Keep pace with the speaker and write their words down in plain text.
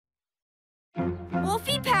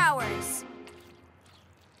Wolfy powers.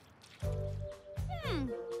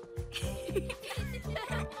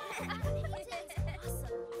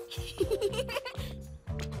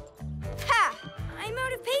 Ha! I'm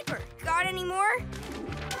out of paper. Got any more?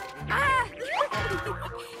 Ah!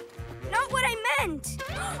 Not what I meant.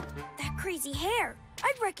 That crazy hair.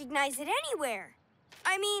 I'd recognize it anywhere.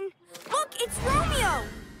 I mean, look, it's Romeo.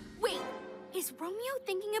 Wait, is Romeo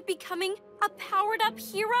thinking of becoming a powered-up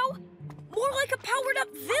hero? More like a powered-up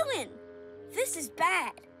villain. This is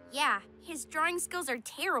bad. Yeah, his drawing skills are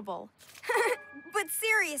terrible. But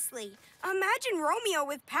seriously, imagine Romeo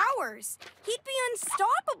with powers. He'd be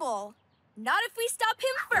unstoppable. Not if we stop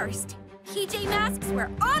him first. PJ Masks, we're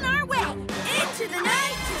on our way. Into the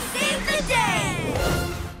night to save the day.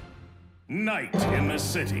 Night in the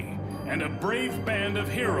city, and a brave band of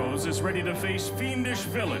heroes is ready to face fiendish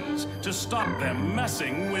villains to stop them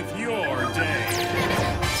messing with your day.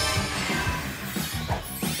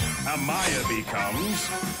 Amaya becomes...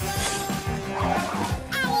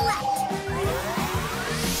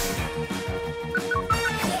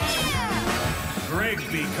 Greg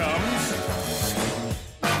becomes...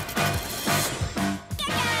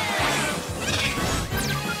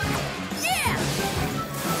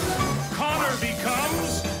 Connor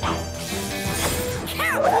becomes...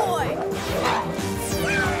 Cowboy!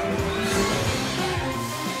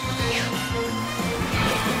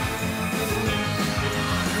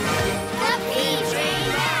 The PJ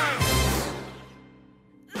Masks!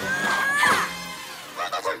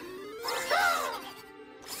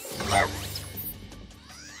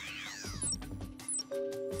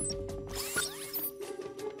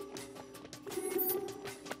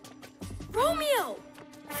 Romeo!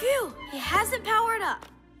 Phew, he hasn't powered up.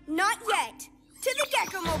 Not yet. To the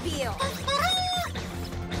Gekko-mobile.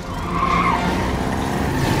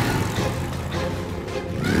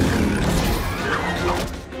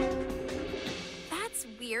 That's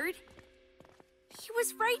weird. He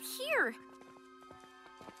was right here.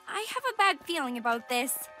 I have a bad feeling about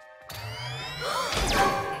this.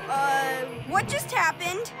 What just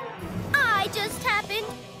happened? I just happened,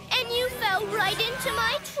 and you fell right into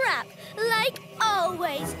my trap, like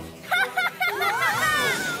always.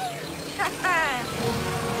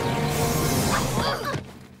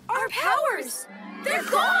 Our powers! They're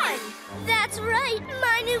gone! That's right.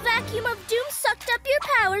 My new vacuum of doom sucked up your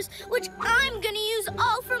powers, which I'm gonna use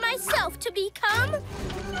all for myself to become...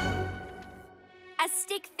 A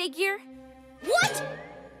stick figure? What?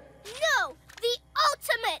 No, the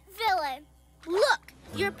ultimate villain. Look,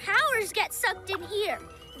 your powers get sucked in here,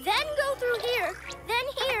 then go through here, then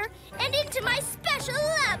here, and into my special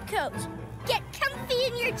lab coat. Get comfy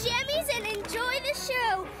in your jammies and enjoy the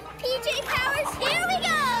show. PJ Powers, here we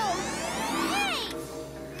go! Hey!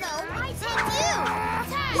 No, I said you!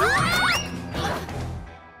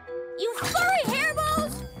 You furry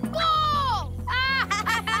hairballs! Whoa!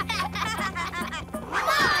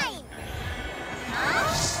 Mine!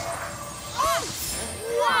 Huh? Oh!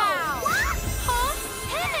 Wow! What? Huh?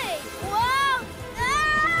 Hey! Whoa!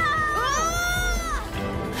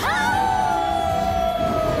 Ah!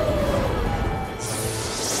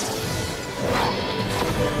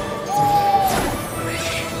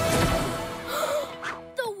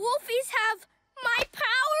 The Wolfies have my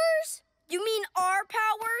powers? You mean our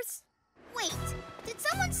powers? Wait, did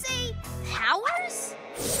someone say powers?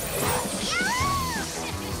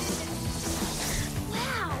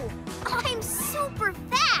 Wow, I'm super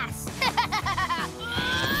fast!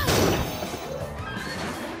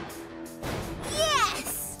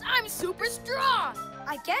 Yes! I'm super strong!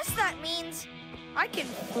 I guess that means I can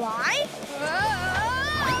fly?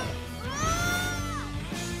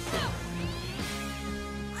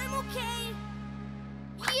 I'm okay.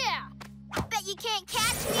 Yeah! Bet you can't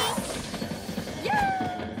catch me!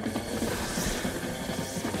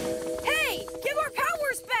 Hey, give our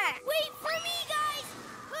powers back! Wait for me, guys!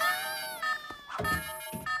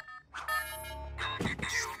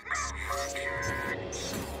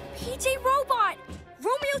 PJ Robot!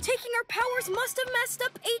 Romeo taking our powers must have messed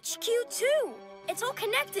up HQ too. It's all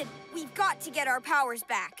connected. We've got to get our powers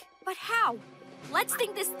back. But how? Let's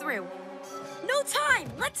think this through. No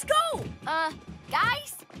time! Let's go!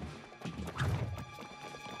 Guys?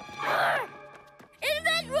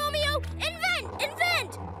 Invent, Romeo! Invent!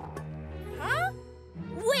 Invent! Huh?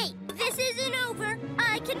 Wait, this isn't over.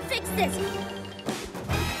 I can fix this.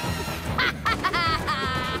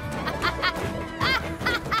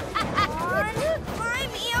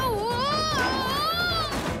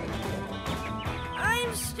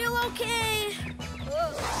 I'm still okay.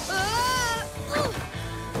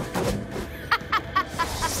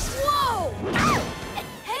 Whoa!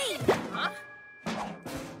 Hey! Huh?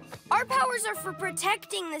 powers are for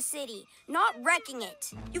protecting the city, not wrecking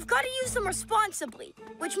it. You've got to use them responsibly,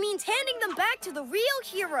 which means handing them back to the real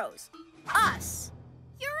heroes. Us.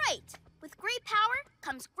 You're right. With great power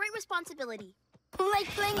comes great responsibility. Like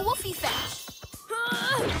playing Wolfy fetch.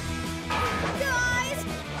 Guys!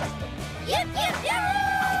 Yip, yip, yip!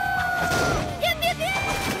 Yip, yip, yip!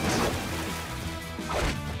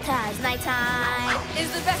 'Cause nighttime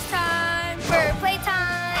Is the best time. for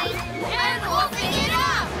playtime and wolfing it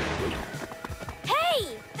up!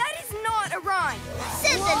 Hey, that is not a rhyme.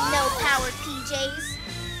 Says the no-power PJs.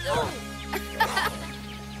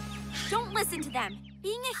 Don't listen to them.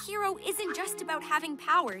 Being a hero isn't just about having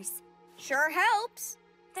powers. Sure helps.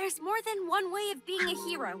 There's more than one way of being a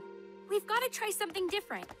hero. We've got to try something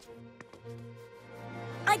different.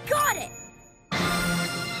 I got it.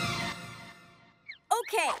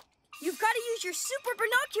 Okay, you've got to use your super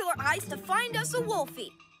binocular eyes to find us a Wolfy.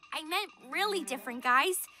 I meant really different,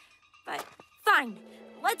 guys. But fine,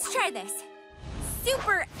 let's try this.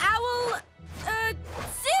 Super owl,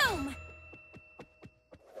 zoom!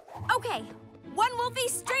 Okay, one Wolfy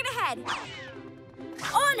straight ahead.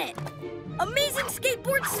 On it! Amazing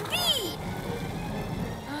skateboard speed!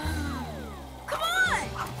 Come on!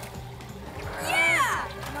 Yeah!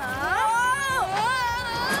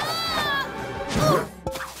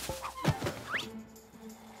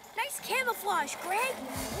 Nice camouflage, Greg.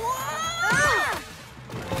 Whoa!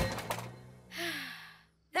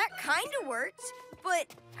 That kind of worked,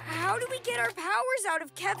 but how do we get our powers out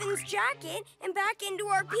of Kevin's jacket and back into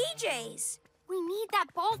our PJs? We need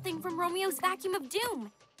that ball thing from Romeo's Vacuum of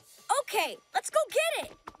Doom. Okay, let's go get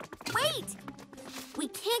it. Wait! We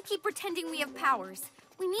can't keep pretending we have powers.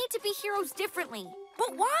 We need to be heroes differently.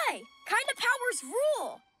 But why? Kinda powers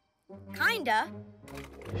rule. Kinda.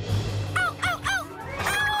 Ow, ow, ow!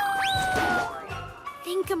 Ow!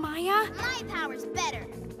 Think, Amaya? My power's better.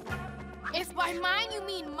 If by mine you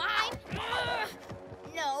mean mine,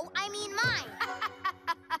 No, I mean mine.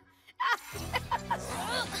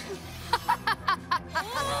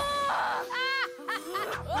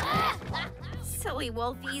 silly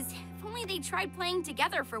Wolfies. If only they tried playing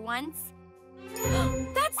together for once.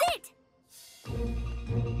 That's it!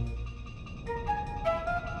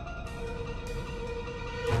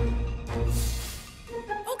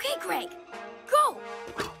 Okay, Greg, go.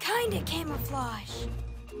 Kinda camouflage.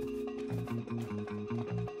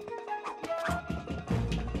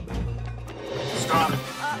 Stop.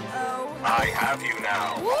 Uh-oh. I have you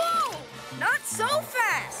now. Whoa! Not so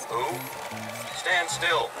fast. Who? Stand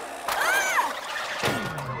still.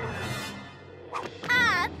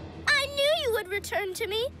 Ah! I knew you would return to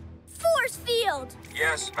me. Force field.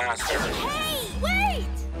 Yes, Master. Hey, wait!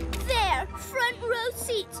 There, front row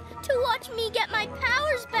seats to watch me get my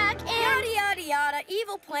powers back and... Yada, yada, yada.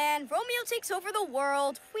 Evil plan. Romeo takes over the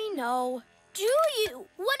world. We know. Do you?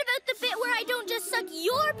 What about the bit where I don't just suck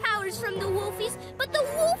your powers from the Wolfies, but the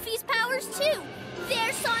Wolfies' powers too?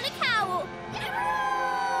 There's Sonic Howl.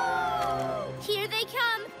 Here they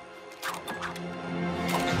come.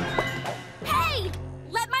 Hey!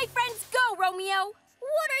 Let my friends go, Romeo!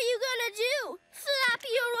 What are you gonna do? Flap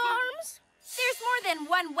your arms? There's more than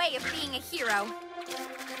one way of being a hero.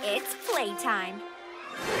 It's playtime.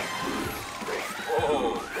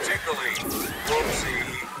 Oh, tickly. Whoopsie.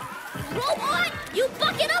 Robot, you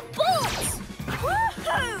bucket of bolts!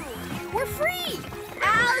 Woohoo! We're free!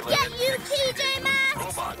 I'll get you, TJ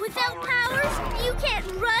Masks! Robot Without powering powers, you can't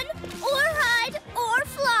run, or hide, or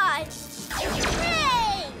fly.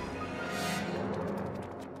 Hey!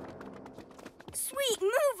 Sweet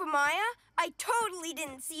move, Amaya. I totally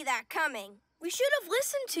didn't see that coming. We should have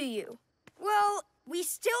listened to you. Well, we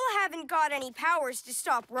still haven't got any powers to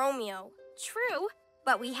stop Romeo. True,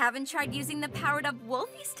 but we haven't tried using the powered-up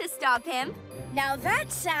Wolfies to stop him. Now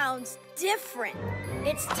that sounds different.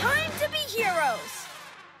 It's time to be heroes.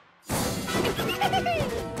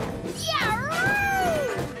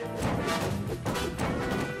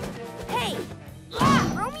 Hey,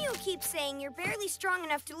 Romeo keeps saying you're barely strong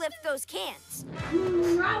enough to lift those cans.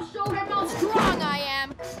 I'll show him how strong I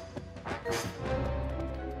am.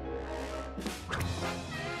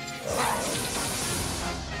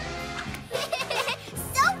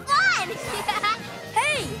 So fun!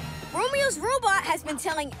 Hey, Romeo's robot has been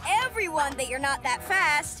telling everyone that you're not that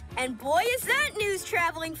fast. And boy, is that news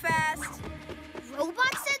traveling fast.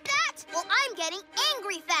 Robot said that? Well, I'm getting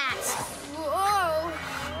angry fast. Whoa.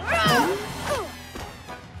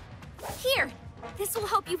 Here, this will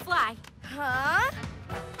help you fly. Huh?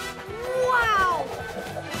 Wow!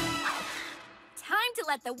 Time to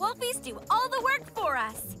let the Wolfies do all the work for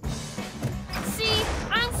us. See,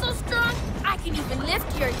 I'm so strong, I can even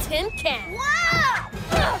lift your tin can. Wow!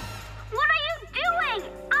 What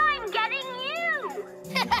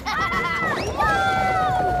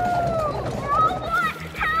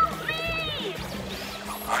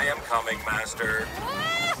coming, Master.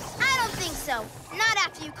 I don't think so. Not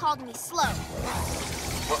after you called me slow.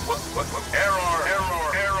 What?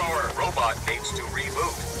 Error. Robot needs to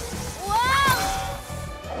reboot. Whoa!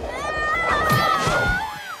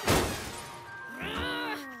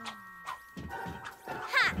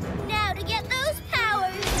 Ha! Now to get those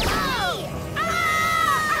powers.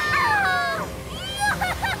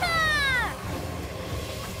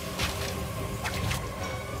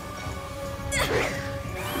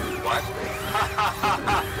 What?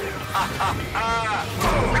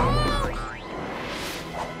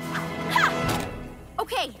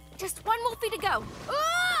 Okay, just one Wolfy to go.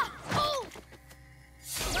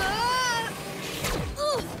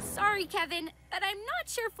 Sorry, Kevin, but I'm not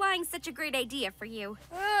sure flying's such a great idea for you.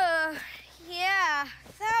 Yeah,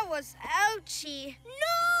 that was ouchy.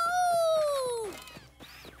 No!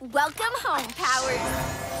 Welcome home, Powers.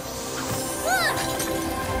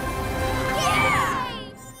 Yeah!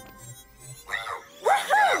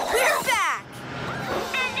 Woohoo! We're back!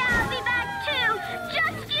 And I'll be back too.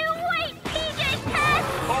 Just you wait, PJ Pet.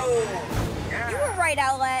 Oh! You were right,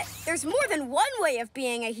 Owlette. There's more than one way of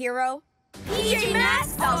being a hero. PJ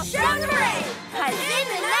Masks, I'll show the rain, 'cause in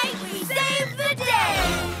the night we save the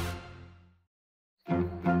day!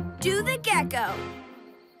 Do the Gekko.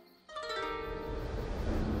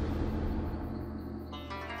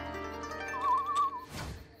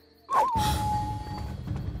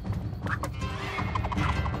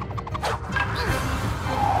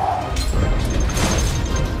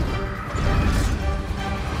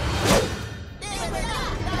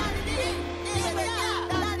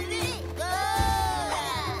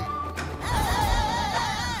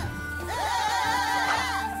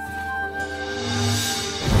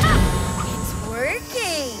 It's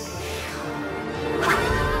working!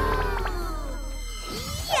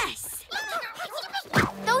 Yes!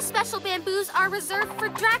 Those special bamboos are reserved for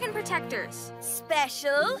dragon protectors.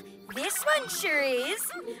 Special? This one sure is.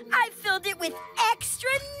 I filled it with extra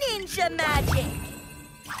ninja magic.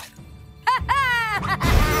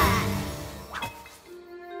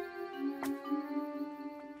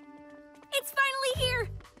 It's finally here!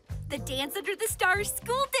 The Dance Under the Stars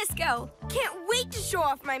School Disco! Can't wait to show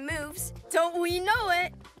off my moves. Don't we know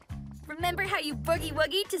it? Remember how you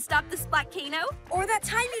boogie-woogie to stop the Splatcano? Or that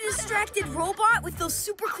time you distracted Robot with those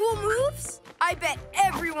super cool moves? I bet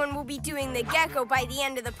everyone will be doing the Gekko by the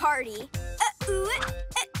end of the party.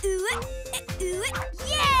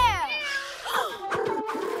 Yeah!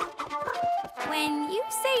 When you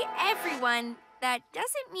say everyone, that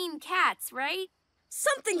doesn't mean cats, right?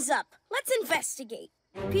 Something's up. Let's investigate.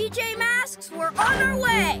 PJ Masks, we're on our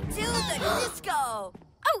way to the disco.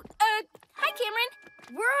 Oh, hi, Cameron.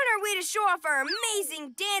 We're on our way to show off our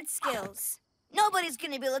amazing dance skills. Nobody's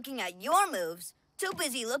gonna be looking at your moves. Too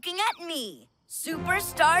busy looking at me,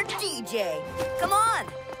 Superstar DJ. Come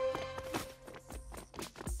on.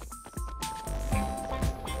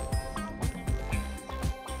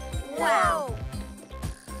 Wow.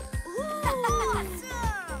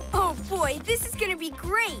 Oh boy, this is gonna be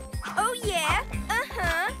great. Oh yeah.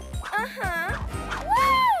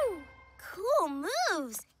 Woo! Cool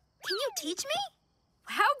moves. Can you teach me?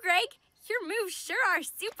 Wow, Greg, your moves sure are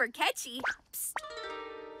super catchy. Psst.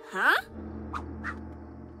 Huh?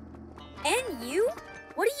 And you?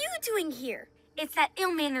 What are you doing here? It's that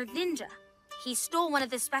ill-mannered ninja. He stole one of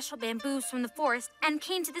the special bamboos from the forest and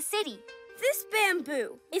came to the city. This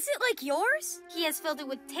bamboo, is it like yours? He has filled it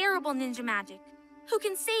with terrible ninja magic. Who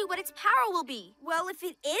can say what its power will be? Well, if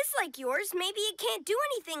it is like yours, maybe it can't do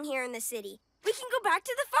anything here in the city. We can go back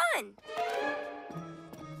to the fun.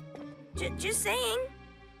 Just saying.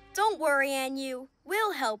 Don't worry, Anyu.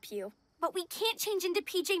 We'll help you. But we can't change into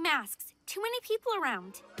PJ Masks. Too many people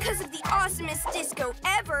around. Because of the awesomest disco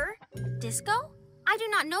ever. Disco? I do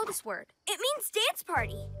not know this word. It means dance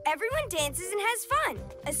party. Everyone dances and has fun.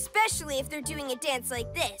 Especially if they're doing a dance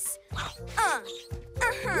like this.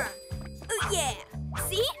 Yeah.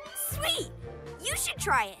 See? Sweet. You should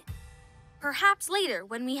try it. Perhaps later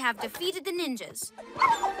when we have defeated the ninjas.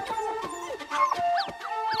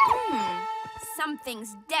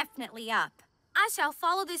 Something's definitely up. I shall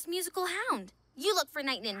follow this musical hound. You look for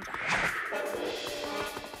Night Ninja.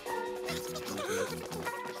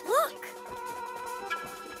 Look.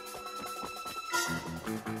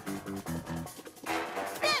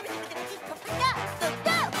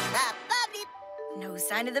 No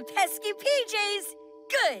sign of the pesky PJs.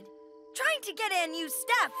 Good. Trying to get Anyu's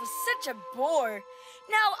staff was such a bore.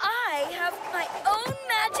 Now I have my own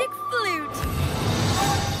magic flute.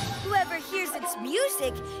 Whoever hears its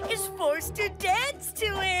music is forced to dance to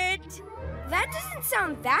it. That doesn't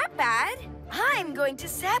sound that bad. I'm going to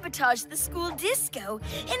sabotage the school disco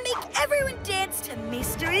and make everyone dance to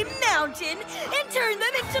Mystery Mountain and turn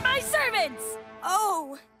them into my servants!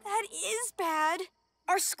 Oh, that is bad.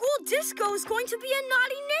 Our school disco is going to be a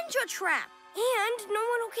naughty ninja trap. And no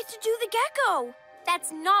one will get to do the Gekko.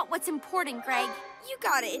 That's not what's important, Greg. You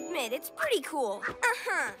gotta admit, it's pretty cool.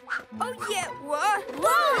 Uh-huh. Oh, yeah, what?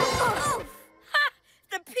 Whoa! Ha!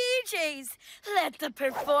 The PJs! Let the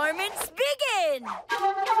performance begin!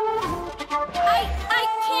 I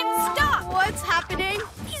can't stop! What's happening?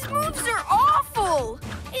 These moves are awful.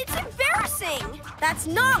 It's embarrassing. That's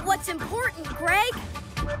not what's important, Greg.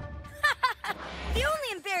 The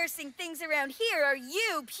only embarrassing things around here are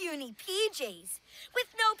you, puny PJs.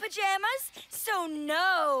 With no pajamas, so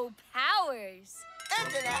no powers.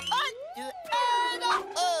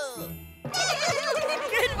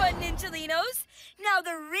 Good one, Ninjalinos. Now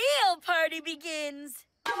the real party begins.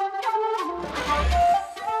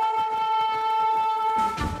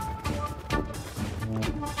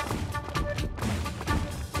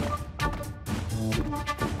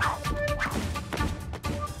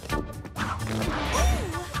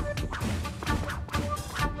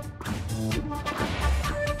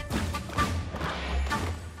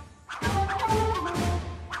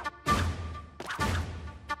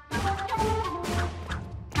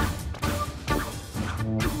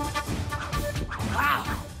 Wow,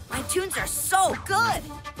 my tunes are so good.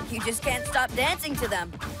 You just can't stop dancing to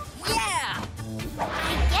them. Yeah!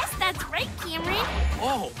 I guess that's right, Cameron.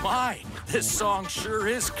 Oh my, this song sure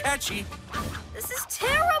is catchy. This is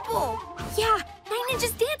terrible. Yeah, Nine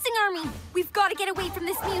Ninjas Dancing Army. We've got to get away from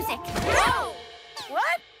this music. No!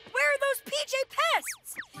 What? Where are those PJ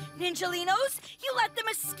pests? Ninjalinos, you let them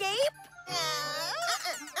escape?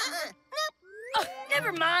 Oh,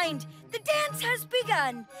 never mind. The dance has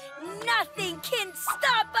begun. Nothing can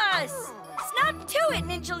stop us. Snap to it,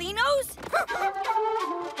 Ninjalinos.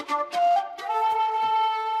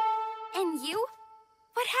 And you?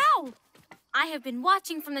 But how? I have been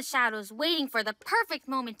watching from the shadows, waiting for the perfect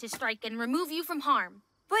moment to strike and remove you from harm.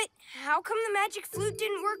 But how come the magic flute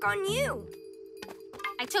didn't work on you?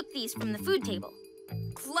 I took these from the food table.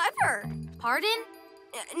 Clever. Pardon?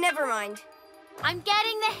 Never mind. I'm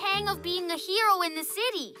getting the hang of being a hero in the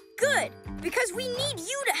city. Good, because we need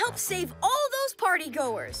you to help save all those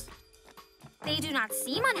partygoers. They do not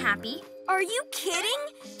seem unhappy. Are you kidding?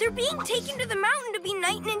 They're being taken to the mountain to be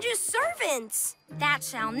Night Ninja's servants. That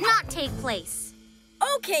shall not take place.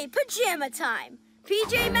 Okay, pajama time.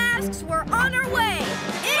 PJ Masks, we're on our way.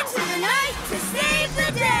 Into the night to save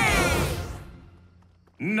the day.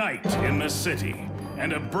 Night in the city,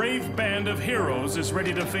 and a brave band of heroes is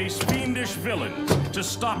ready to face fiendish villains to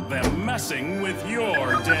stop them messing with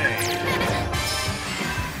your day.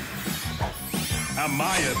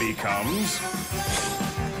 Amaya becomes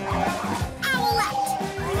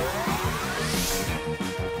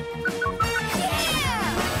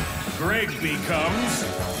Greg becomes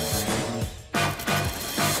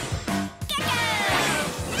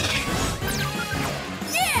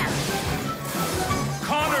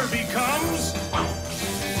Connor becomes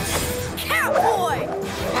Cowboy!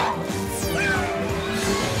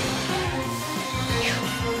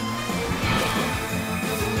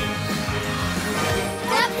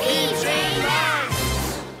 The PJ Masks!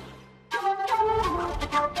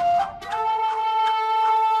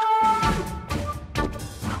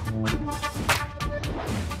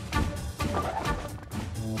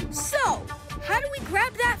 So, how do we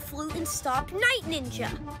grab that flute and stop Night Ninja?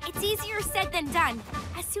 It's easier said than done.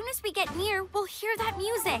 As soon as we get near, we'll hear that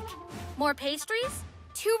music. More pastries?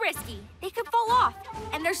 Too risky. They could fall off,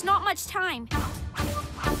 and there's not much time.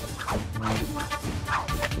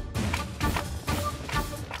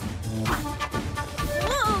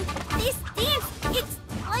 Whoa! This dance, it's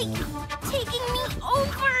like taking me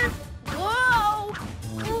over. Whoa!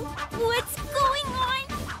 What's going on?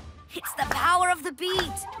 It's the power of the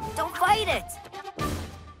beat. Don't fight it.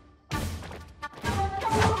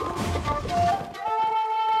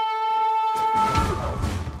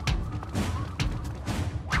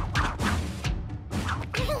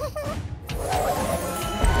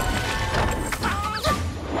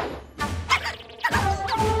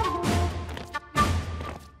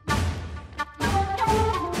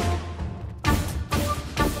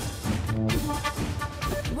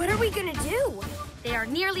 What are we gonna do? They are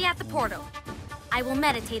nearly at the portal. I will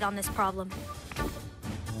meditate on this problem.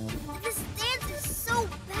 This dance is so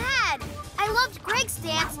bad. I loved Greg's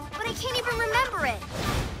dance, but I can't even remember it.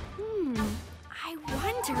 I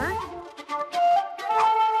wonder...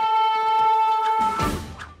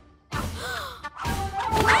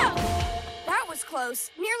 That was close.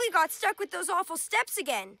 Nearly got stuck with those awful steps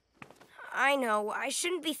again. I know. I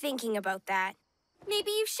shouldn't be thinking about that.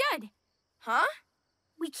 Maybe you should. Huh?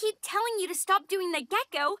 We keep telling you to stop doing the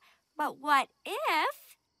Gekko, but what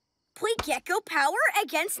if... Play Gekko power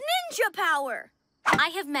against ninja power. I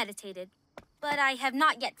have meditated, but I have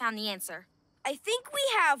not yet found the answer. I think we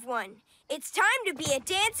have one. It's time to be a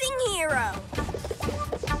dancing hero.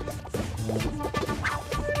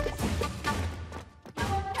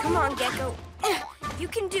 Come on, Gekko. You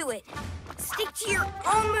can do it. Stick to your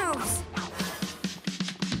own moves.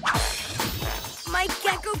 My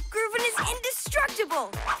Gekko Groovin is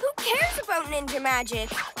indestructible. Who cares about ninja magic?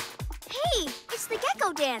 Hey, it's the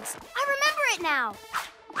Gekko dance. I remember it now.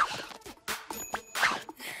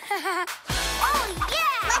 Oh,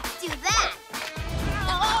 yeah! Let's do that.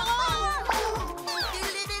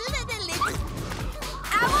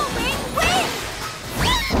 Owl Wing wins!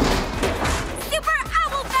 Super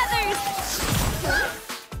Owl Feathers!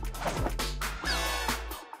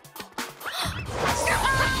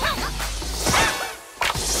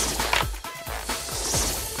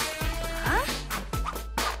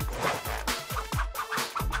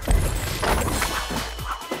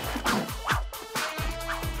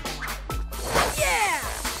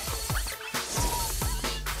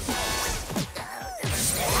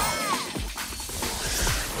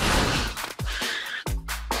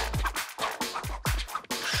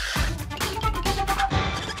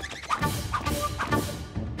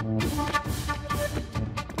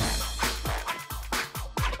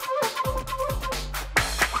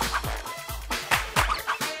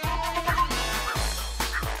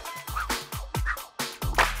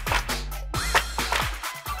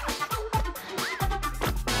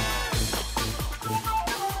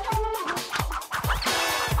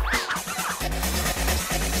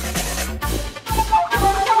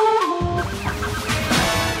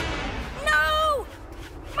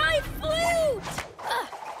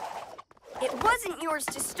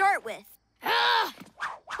 To start with. Come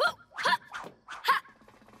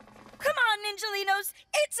on, Ninjalinos.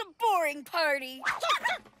 It's a boring party.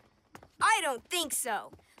 I don't think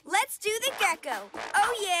so. Let's do the Gekko.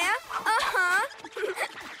 Oh, yeah? Uh-huh.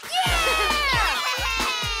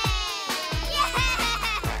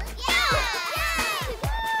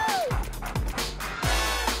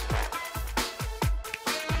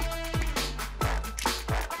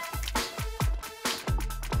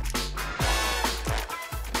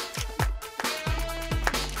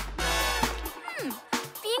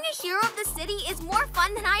 Is more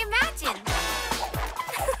fun than I imagined.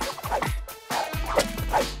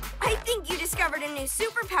 I think you discovered a new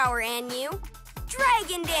superpower, Anyu.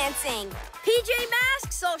 Dragon dancing. PJ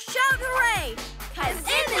Masks, so shout hooray! 'Cause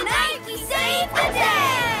in the night we save the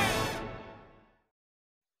day!